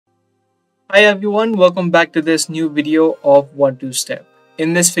Hi everyone, welcome back to this new video of 1-2 Step.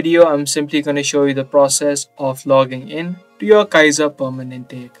 In this video, I'm simply going to show you the process of logging in to your Kaiser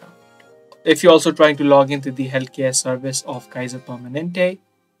Permanente account. If you're also trying to log into the healthcare service of Kaiser Permanente,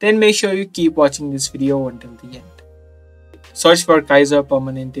 then make sure you keep watching this video until the end. Search for Kaiser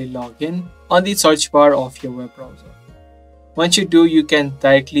Permanente login on the search bar of your web browser. Once you do, you can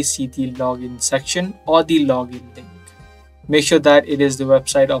directly see the login section or the login link. Make sure that it is the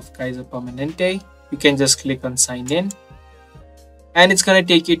website of Kaiser Permanente. You can just click on sign in and it's going to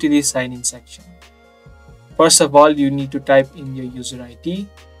take you to the sign in section. First of all, you need to type in your user ID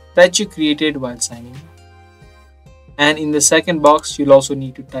that you created while signing in. And in the second box, you'll also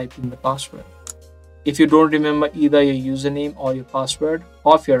need to type in the password. If you don't remember either your username or your password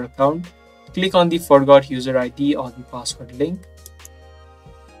of your account, click on the forgot user ID or the password link.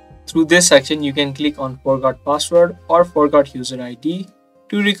 Through this section, you can click on forgot password or forgot user ID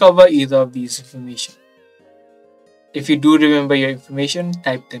to recover either of these information. If you do remember your information,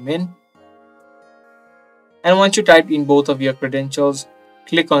 type them in. And once you type in both of your credentials,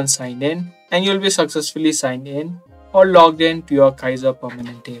 click on sign in and you'll be successfully signed in or logged in to your Kaiser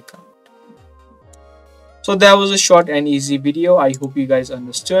Permanente account. So that was a short and easy video. I hope you guys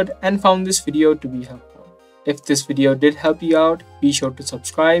understood and found this video to be helpful. If this video did help you out, be sure to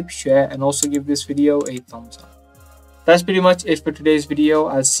subscribe, share, and also give this video a thumbs up. That's pretty much it for today's video.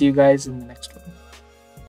 I'll see you guys in the next one.